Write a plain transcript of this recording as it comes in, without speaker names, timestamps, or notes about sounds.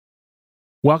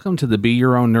Welcome to the Be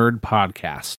Your Own Nerd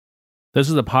podcast. This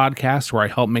is a podcast where I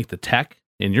help make the tech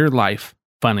in your life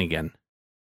fun again.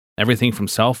 Everything from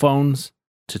cell phones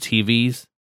to TVs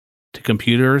to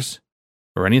computers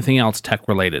or anything else tech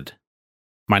related.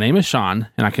 My name is Sean,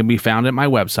 and I can be found at my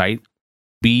website,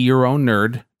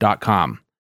 BeYourOwnNerd.com.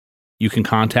 You can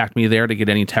contact me there to get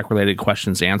any tech related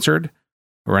questions answered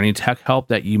or any tech help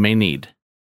that you may need.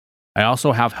 I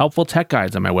also have helpful tech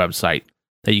guides on my website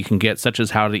that you can get, such as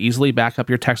how to easily back up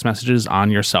your text messages on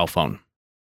your cell phone.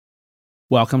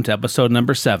 Welcome to episode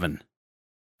number 7.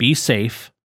 Be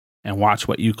safe and watch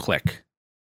what you click.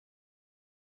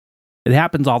 It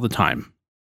happens all the time.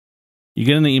 You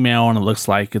get an email and it looks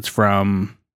like it's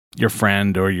from your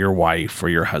friend or your wife or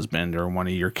your husband or one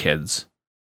of your kids.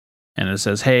 And it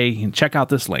says, hey, check out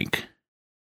this link.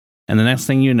 And the next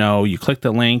thing you know, you click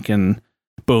the link and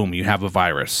boom, you have a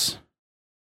virus.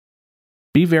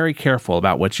 Be very careful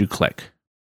about what you click.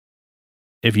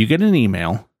 If you get an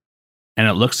email and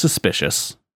it looks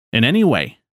suspicious in any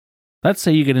way, let's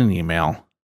say you get an email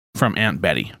from Aunt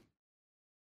Betty,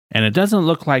 and it doesn't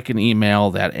look like an email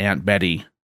that Aunt Betty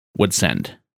would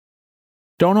send,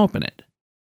 don't open it.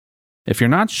 If you're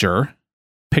not sure,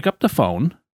 pick up the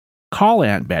phone, call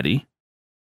Aunt Betty,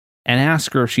 and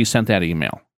ask her if she sent that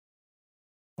email.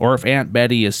 Or if Aunt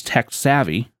Betty is tech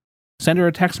savvy, send her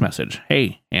a text message.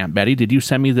 Hey, Aunt Betty, did you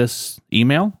send me this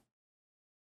email?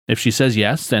 If she says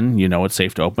yes, then you know it's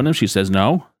safe to open. If she says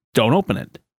no, don't open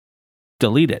it.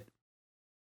 Delete it.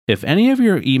 If any of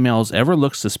your emails ever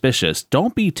look suspicious,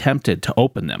 don't be tempted to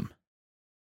open them.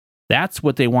 That's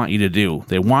what they want you to do.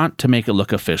 They want to make it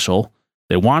look official.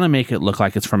 They want to make it look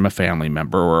like it's from a family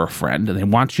member or a friend, and they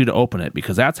want you to open it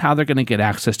because that's how they're going to get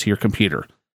access to your computer.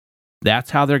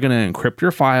 That's how they're going to encrypt your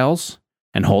files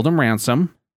and hold them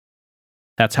ransom.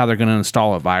 That's how they're going to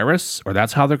install a virus, or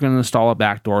that's how they're going to install a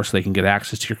backdoor so they can get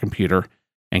access to your computer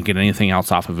and get anything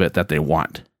else off of it that they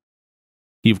want.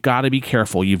 You've got to be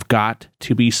careful. You've got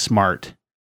to be smart.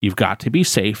 You've got to be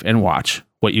safe and watch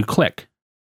what you click.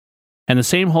 And the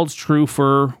same holds true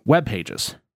for web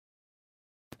pages.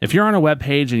 If you're on a web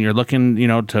page and you're looking,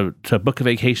 to book a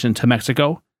vacation to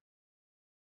Mexico,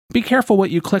 be careful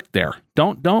what you click there.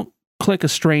 Don't click a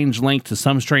strange link to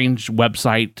some strange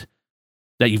website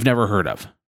that you've never heard of.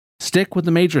 Stick with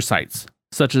the major sites,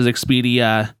 such as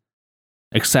Expedia,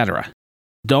 etc.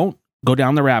 Don't go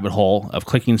down the rabbit hole of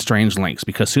clicking strange links,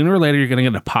 because sooner or later you're going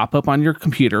to get a pop-up on your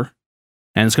computer,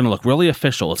 and it's going to look really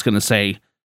official. It's going to say,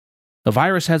 the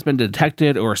virus has been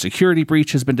detected, or a security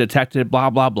breach has been detected,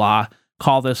 blah, blah, blah.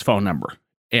 Call this phone number.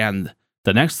 And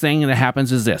the next thing that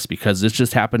happens is this, because this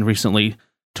just happened recently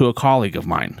to a colleague of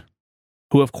mine,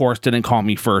 who, of course, didn't call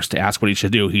me first to ask what he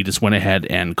should do. He just went ahead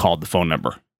and called the phone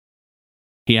number.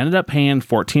 He ended up paying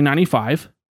 $14.95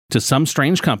 to some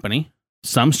strange company,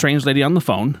 some strange lady on the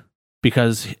phone,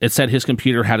 because it said his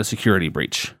computer had a security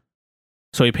breach.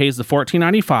 So he pays the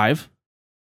 $14.95.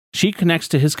 She connects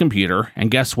to his computer,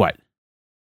 and guess what?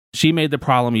 She made the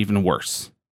problem even worse.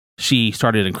 She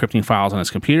started encrypting files on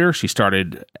his computer. She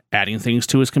started adding things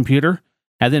to his computer.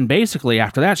 And then basically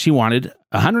after that, she wanted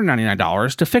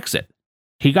 $199 to fix it.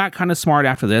 He got kind of smart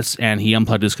after this, and he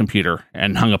unplugged his computer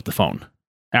and hung up the phone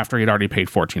after he'd already paid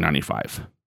 $14.95.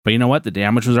 But you know what? The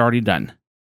damage was already done.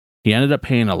 He ended up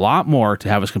paying a lot more to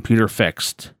have his computer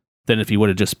fixed than if he would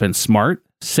have just been smart,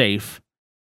 safe,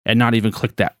 and not even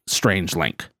clicked that strange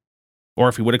link. Or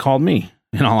if he would have called me,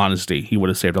 in all honesty, he would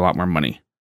have saved a lot more money.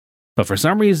 But for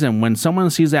some reason, when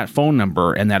someone sees that phone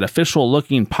number and that official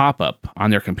looking pop-up on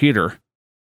their computer,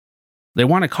 they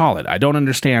want to call it. I don't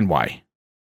understand why.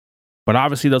 But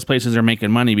obviously those places are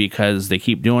making money because they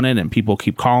keep doing it and people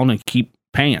keep calling and keep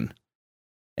paying.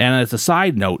 And as a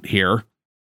side note here,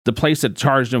 the place that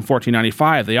charged him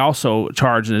 $14.95, they also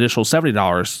charged an additional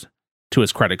 $70 to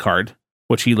his credit card,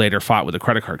 which he later fought with the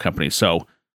credit card company. So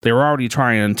they were already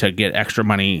trying to get extra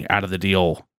money out of the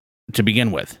deal to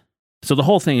begin with. So the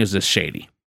whole thing is just shady.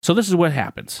 So this is what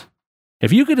happens.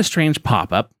 If you get a strange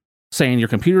pop-up saying your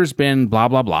computer's been blah,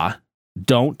 blah, blah,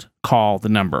 don't call the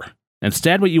number.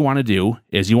 Instead, what you want to do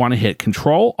is you want to hit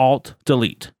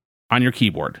Control-Alt-Delete on your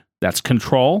keyboard. That's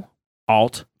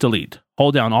Control-Alt-Delete.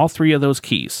 Hold down all 3 of those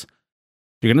keys.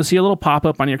 You're going to see a little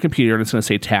pop-up on your computer, and it's going to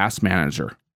say Task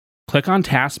Manager. Click on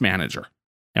Task Manager.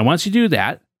 And once you do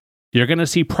that, you're going to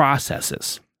see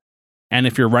processes. And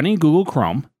if you're running Google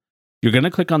Chrome, you're going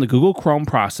to click on the Google Chrome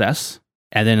process,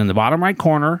 and then in the bottom right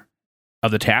corner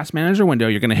of the Task Manager window,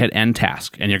 you're going to hit End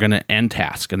Task, and you're going to end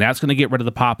task. And that's going to get rid of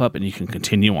the pop-up, and you can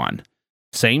continue on.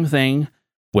 Same thing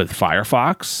with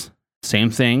Firefox. Same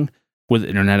thing with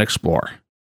Internet Explorer.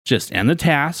 Just end the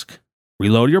task,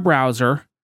 reload your browser,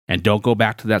 and don't go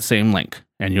back to that same link.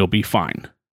 and you'll be fine.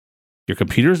 Your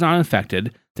computer's not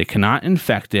infected. They cannot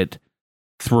infect it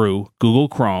through Google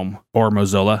Chrome or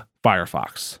Mozilla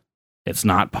Firefox. It's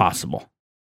not possible.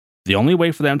 The only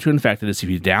way for them to infect it is if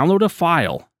you download a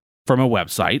file from a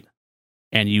website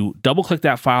and you double-click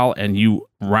that file and you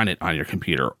run it on your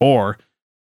computer, or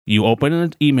you open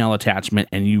an email attachment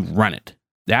and you run it.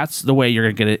 That's the way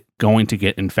you're going to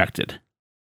get infected.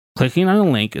 Clicking on a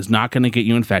link is not going to get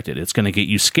you infected. It's going to get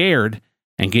you scared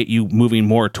and get you moving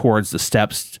more towards the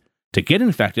steps to get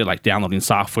infected, like downloading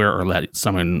software or letting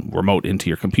someone remote into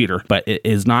your computer, but it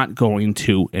is not going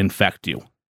to infect you.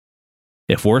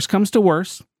 If worse comes to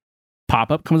worse,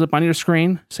 pop-up comes up on your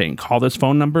screen saying, call this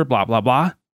phone number, blah, blah,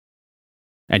 blah,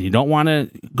 and you don't want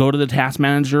to go to the task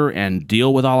manager and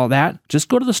deal with all of that, just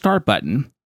go to the start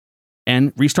button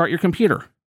and restart your computer.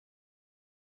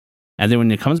 And then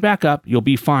when it comes back up, you'll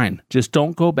be fine. Just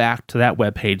don't go back to that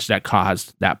web page that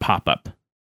caused that pop-up.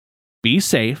 Be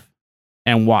safe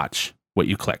and watch what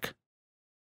you click.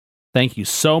 Thank you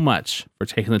so much for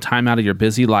taking the time out of your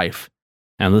busy life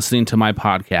and listening to my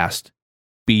podcast,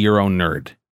 Be Your Own Nerd.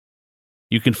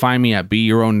 You can find me at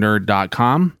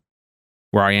BeYourOwnNerd.com,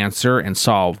 where I answer and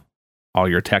solve all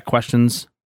your tech questions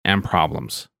and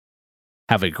problems.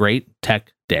 Have a great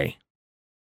tech day.